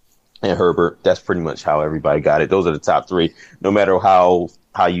and Herbert. That's pretty much how everybody got it. Those are the top 3. No matter how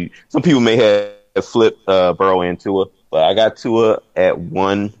you. Some people may have flipped Burrow and Tua. But I got Tua at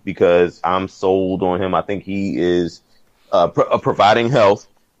 1 because I'm sold on him. I think he is providing health.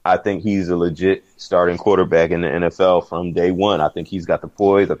 I think he's a legit starting quarterback in the NFL from day one. I think he's got the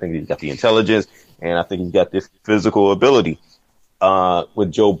poise. I think he's got the intelligence. And I think he's got this physical ability.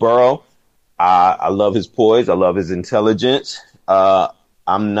 With Joe Burrow, I love his poise. I love his intelligence.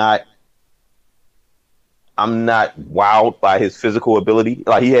 I'm not wowed by his physical ability.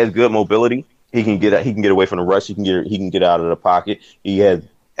 Like, he has good mobility. He can get away from the rush. He can get out of the pocket. He has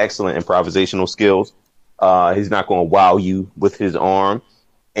excellent improvisational skills. He's not going to wow you with his arm,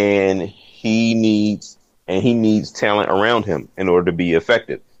 and he needs talent around him in order to be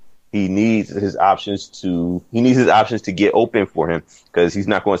effective. He needs his options to get open for him because he's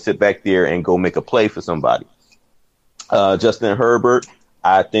not going to sit back there and go make a play for somebody. Justin Herbert,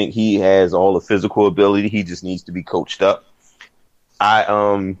 I think he has all the physical ability. He just needs to be coached up.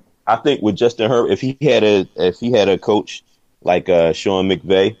 I think with Justin Herbert, if he had a coach like Sean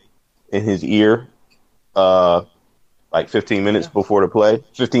McVay in his ear, uh, like 15 minutes Yeah. before the play,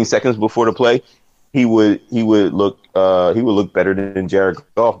 15 seconds before the play, he would look better than Jared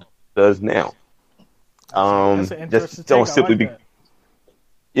Goff does now. That's an interesting Just don't take. I simply like be that.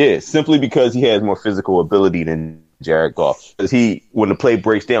 Yeah, simply because he has more physical ability than Jared Goff. Because when the play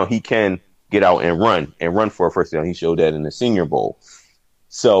breaks down, he can get out and run for a first down. He showed that in the Senior Bowl.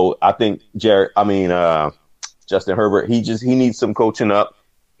 So I think Justin Herbert, he needs some coaching up.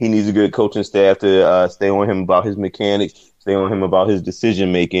 He needs a good coaching staff to stay on him about his mechanics, stay on him about his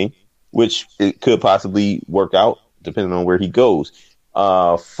decision making, which it could possibly work out depending on where he goes.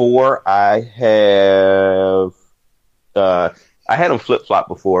 Four, I had him flip flop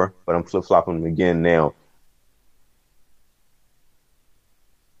before, but I'm flip flopping him again now.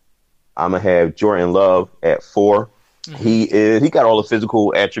 I'm gonna have Jordan Love at 4. He got all the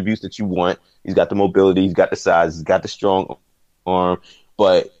physical attributes that you want. He's got the mobility, he's got the size, he's got the strong arm,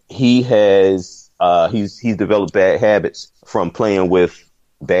 but he's developed bad habits from playing with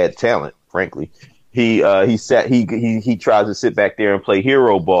bad talent. Frankly, he tries to sit back there and play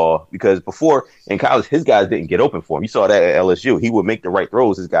hero ball because before in college his guys didn't get open for him. You saw that at LSU. He would make the right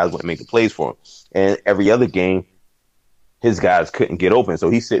throws, his guys wouldn't make the plays for him, and every other game his guys couldn't get open. So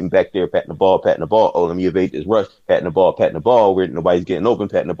he's sitting back there patting the ball. Oh, let me evade this rush, patting the ball where nobody's getting open,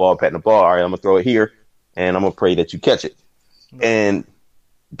 patting the ball. All right, I'm gonna throw it here, and I'm gonna pray that you catch it. And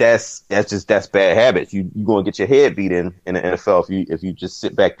that's bad habits. You're gonna get your head beat in the NFL if you just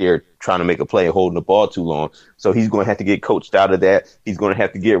sit back there trying to make a play and holding the ball too long. So he's gonna have to get coached out of that. He's gonna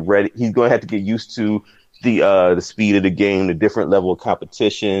have to get ready. He's gonna have to get used to the speed of the game, the different level of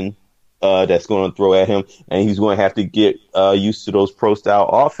competition that's going to throw at him, and he's going to have to get used to those pro style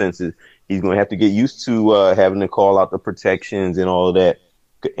offenses. He's going to have to get used to having to call out the protections and all of that,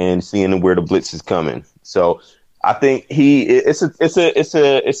 and seeing where the blitz is coming. So I think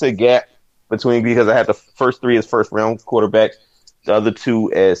it's a gap between, because I have the first 3 as first round quarterbacks, the other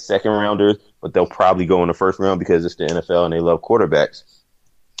 2 as second rounders, but they'll probably go in the first round because it's the NFL and they love quarterbacks.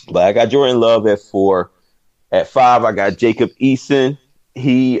 But I got Jordan Love at 4. At 5, I got Jacob Eason.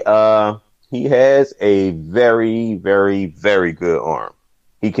 He has a very, very, very good arm.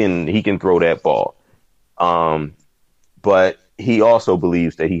 He can throw that ball. But he also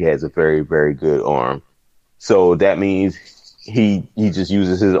believes that he has a very, very good arm. So that means he just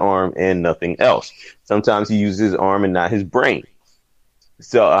uses his arm and nothing else. Sometimes he uses his arm and not his brain.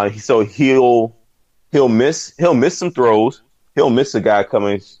 So he'll miss some throws. He'll miss a guy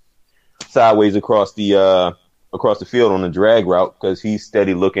coming sideways across the field on the drag route because he's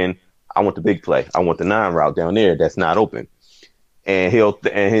steady looking. I want the big play. I want the 9 route down there that's not open. And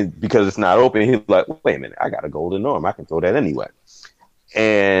because it's not open, he's like, wait a minute, I got a golden arm. I can throw that anyway.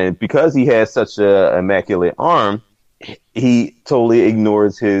 And because he has such a immaculate arm, he totally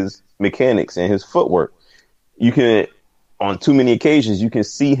ignores his mechanics and his footwork. On too many occasions, you can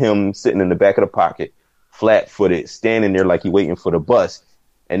see him sitting in the back of the pocket, flat-footed, standing there like he's waiting for the bus.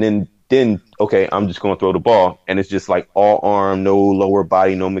 And then, okay, I'm just going to throw the ball. And it's just like all arm, no lower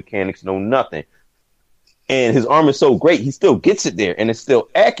body, no mechanics, no nothing. And his arm is so great, he still gets it there, and it's still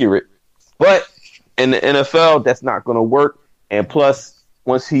accurate. But in the NFL, that's not going to work. And plus,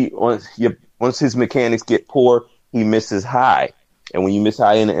 once his mechanics get poor, he misses high. And when you miss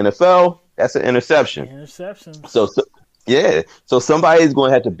high in the NFL, that's an interception. So somebody's going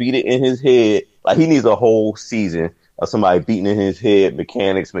to have to beat it in his head. Like, he needs a whole season of somebody beating in his head,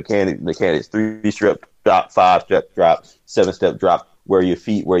 mechanics, 3-step drop, 5-step drop, 7-step drop, where your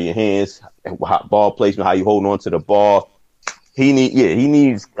feet, where your hands, ball placement, how you holding on to the ball. He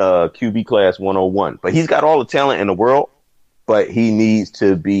needs QB class 101. But he's got all the talent in the world, but he needs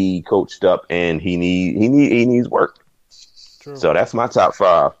to be coached up, and he needs work. True. So that's my top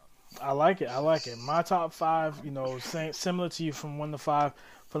 5. I like it. My top 5, similar to you from 1 to 5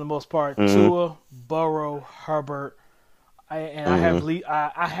 for the most part. Tua, Burrow, Herbert. I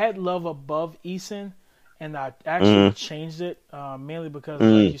had Love above Eason, and I actually changed it mainly because,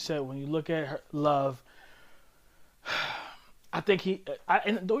 like you said, when you look at Love, I think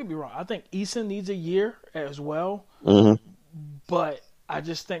and don't get me wrong, I think Eason needs a year as well. But I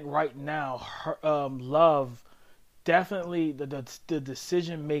just think right now, Love, definitely the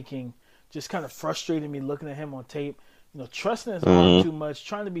decision making just kind of frustrated me looking at him on tape. Trusting his arm too much,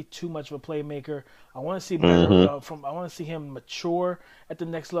 trying to be too much of a playmaker. I want to see better I want to see him mature at the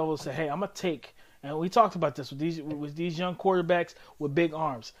next level and say, hey, I'm gonna take. And we talked about this with these young quarterbacks with big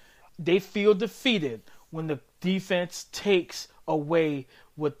arms. They feel defeated when the defense takes away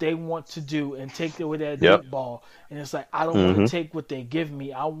what they want to do and take away that Yep. deep ball. And it's like, I don't want to take what they give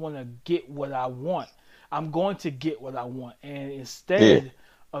me. I want to get what I want. I'm going to get what I want. And instead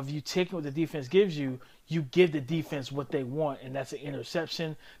of you taking what the defense gives you, you give the defense what they want, and that's an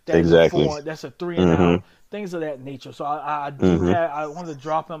interception. That's Exactly. that's a 3 and out, things of that nature. So I want to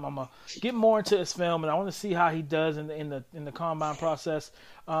drop him. I'm gonna get more into his film, and I want to see how he does in the combine process.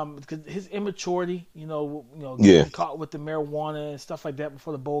 Because his immaturity, getting caught with the marijuana and stuff like that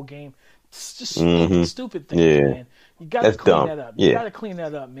before the bowl game, it's just stupid things, man. You got to clean that up. You got to clean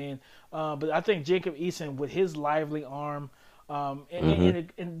that up, man. But I think Jacob Eason, with his lively arm, but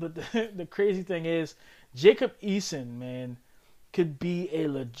the crazy thing is, Jacob Eason, man, could be a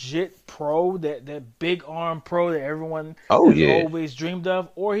legit pro, that big arm pro that everyone has always dreamed of,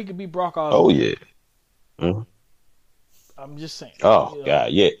 or he could be Brock Osweiler. Oh yeah. Mm-hmm. I'm just saying. Oh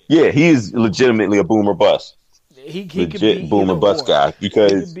God, yeah. He's legitimately a boomer bust. He could Legit be boomer bust guy,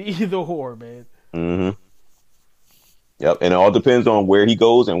 because he could be either or, man. Mm-hmm. Yep, and it all depends on where he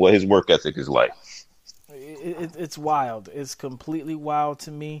goes and what his work ethic is like. It's wild. It's completely wild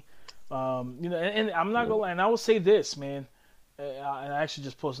to me. And I'm not gonna lie. And I will say this, man. And I actually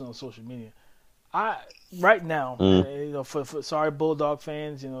just posted on social media. Right now, for sorry Bulldog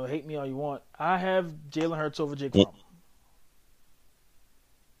fans, hate me all you want. I have Jalen Hurts over Jake Fromm.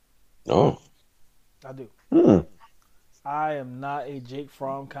 Oh, I do. I am not a Jake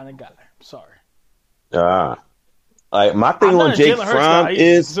Fromm kind of guy. I'm sorry. My thing on Jake Fromm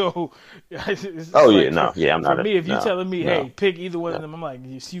is so. I'm not. For me, if you're telling me, hey, pick either one of them, I'm like,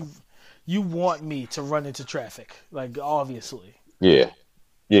 you want me to run into traffic, like obviously. Yeah.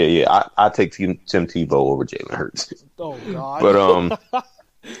 I take Tim Tebow over Jalen Hurts. Oh God. But Oh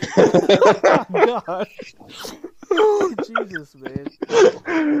God. Oh Jesus, man.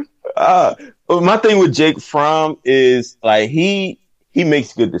 My thing with Jake Fromm is like he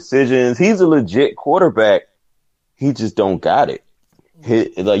makes good decisions. He's a legit quarterback. He just don't got it.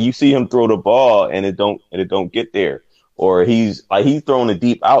 Like you see him throw the ball and it don't get there, or he's throwing a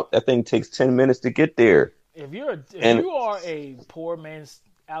deep out. That thing takes 10 minutes to get there. If you are a poor man's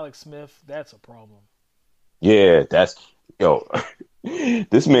Alex Smith, that's a problem. Yeah,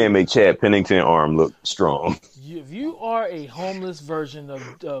 this man make Chad Pennington's arm look strong. If you are a homeless version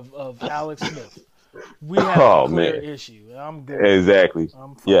of Alex Smith, we have a clear issue. I'm good. Exactly.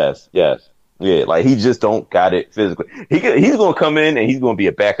 Yes. Yeah, like he just don't got it physically. He's going to come in and he's going to be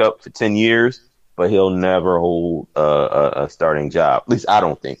a backup for 10 years, but he'll never hold a starting job. At least I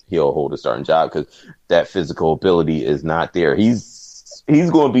don't think he'll hold a starting job, because that physical ability is not there. He's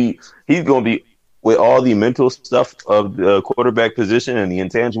going to be with all the mental stuff of the quarterback position and the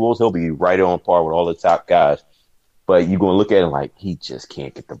intangibles. He'll be right on par with all the top guys. But you're going to look at him like he just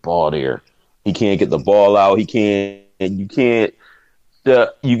can't get the ball there. He can't get the ball out. You can't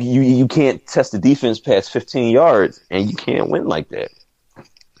test the defense past 15 yards, and you can't win like that.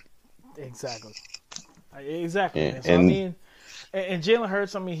 Exactly. Yeah, so, and Jalen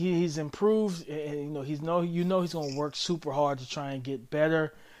Hurts, he's improved, and he's going to work super hard to try and get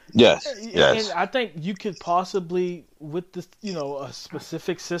better. Yes. And I think you could possibly, with this, a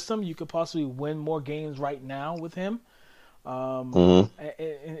specific system, you could possibly win more games right now with him.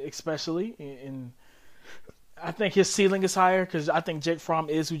 Especially in I think his ceiling is higher, because I think Jake Fromm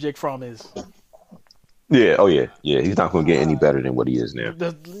is who Jake Fromm is. Yeah. Oh yeah. He's not going to get any better than what he is now.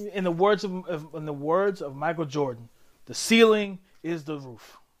 In the words of Michael Jordan, the ceiling is the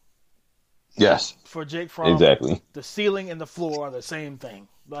roof. Yes. For Jake Fromm, exactly. The ceiling and the floor are the same thing.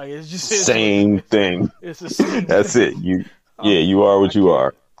 Like it's just same thing. It's the same. That's thing. it. You are what you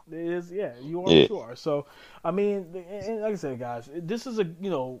are. It is. Yeah, you are what you are. So and like I said, guys, this is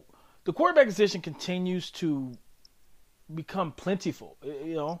the quarterback position continues to become plentiful.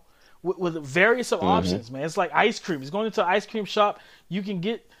 With various of options, man. It's like ice cream. It's going into an ice cream shop. You can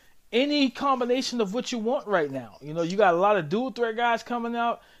get any combination of what you want right now. You got a lot of dual threat guys coming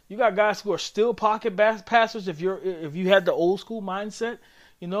out. You got guys who are still pocket passers. If you had the old school mindset,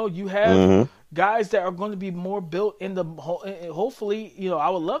 you have guys that are going to be more built in the. Hopefully, I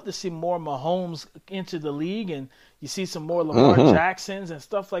would love to see more Mahomes into the league, and you see some more Lamar Jacksons and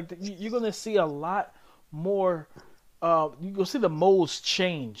stuff like that. You're going to see a lot more. You'll see the molds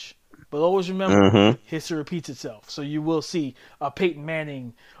change. But always remember, history repeats itself. So you will see a Peyton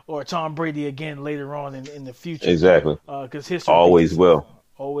Manning or Tom Brady again later on in the future. Exactly. Because history always will.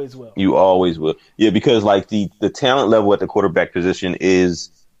 Always will. You always will. Yeah, because like the talent level at the quarterback position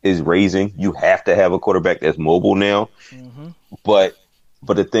is raising. You have to have a quarterback that's mobile now. But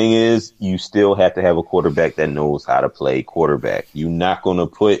the thing is, you still have to have a quarterback that knows how to play quarterback. You're not going to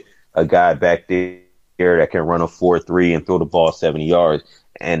put a guy back there that can run a 4.3 and throw the ball 70 yards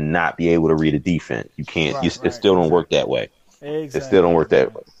and not be able to read a defense. You can't. It still don't work that way. Exactly. It still don't work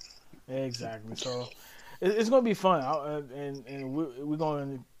that way. Exactly. So it's going to be fun, and we're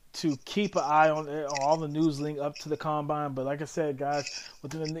going to keep an eye on all the news link up to the combine. But like I said, guys,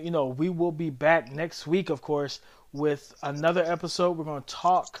 we will be back next week, of course, with another episode. We're going to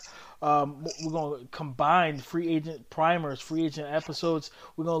talk. We're going to combine free agent primers, free agent episodes.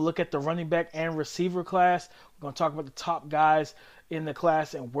 We're going to look at the running back and receiver class. We're going to talk about the top guys in the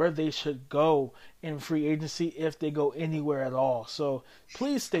class and where they should go in free agency, if they go anywhere at all. So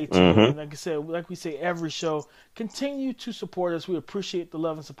please stay tuned. Mm-hmm. Like I said, like we say every show, continue to support us. We appreciate the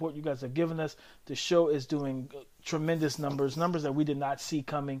love and support you guys have given us. The show is doing tremendous numbers that we did not see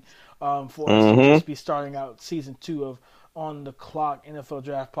coming for us to just be starting out season 2 of On the Clock NFL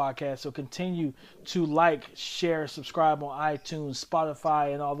Draft Podcast. So continue to like, share, subscribe on iTunes,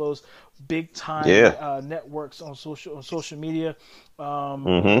 Spotify, and all those big time networks on social media.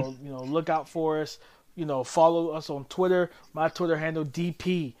 Look out for us. Follow us on Twitter. My Twitter handle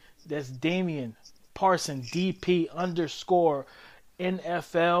DP. That's Damian Parson DP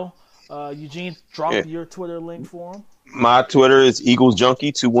 _NFL. Eugene, drop your Twitter link for him. My Twitter is Eagles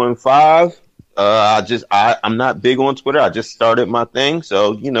Junkie 215. I'm not big on Twitter. I just started my thing,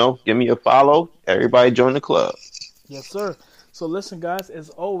 so give me a follow. Everybody join the club. Yes, sir. So listen, guys, as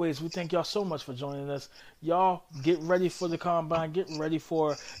always, we thank y'all so much for joining us. Y'all get ready for the combine. Get ready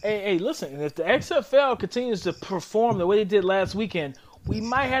for hey, listen, and if the XFL continues to perform the way they did last weekend, we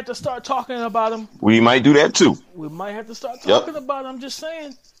might have to start talking about them. We might do that too. We might have to start talking about them. I'm just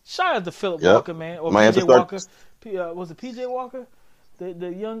saying. Shout out to Philip Walker, man, or PJ Walker. Was it PJ Walker?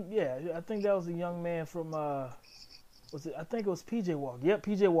 The young, I think that was a young man from. I think it was PJ Walker. Yep,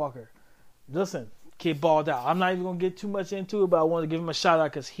 PJ Walker. Listen, kid balled out. I'm not even gonna get too much into it, but I want to give him a shout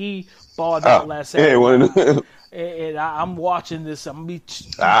out because he balled out last Saturday. And I'm watching this. I'm gonna be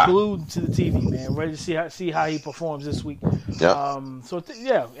glued to the TV, man. Ready to see how he performs this week. Yep.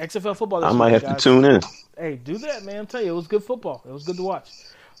 XFL football. I might have to tune in. Hey, do that, man. I'm telling you, it was good football. It was good to watch.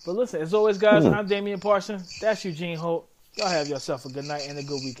 But listen, as always, guys, I'm Damian Parson. That's Eugene Holt. Y'all have yourself a good night and a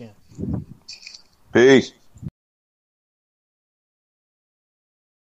good weekend. Peace.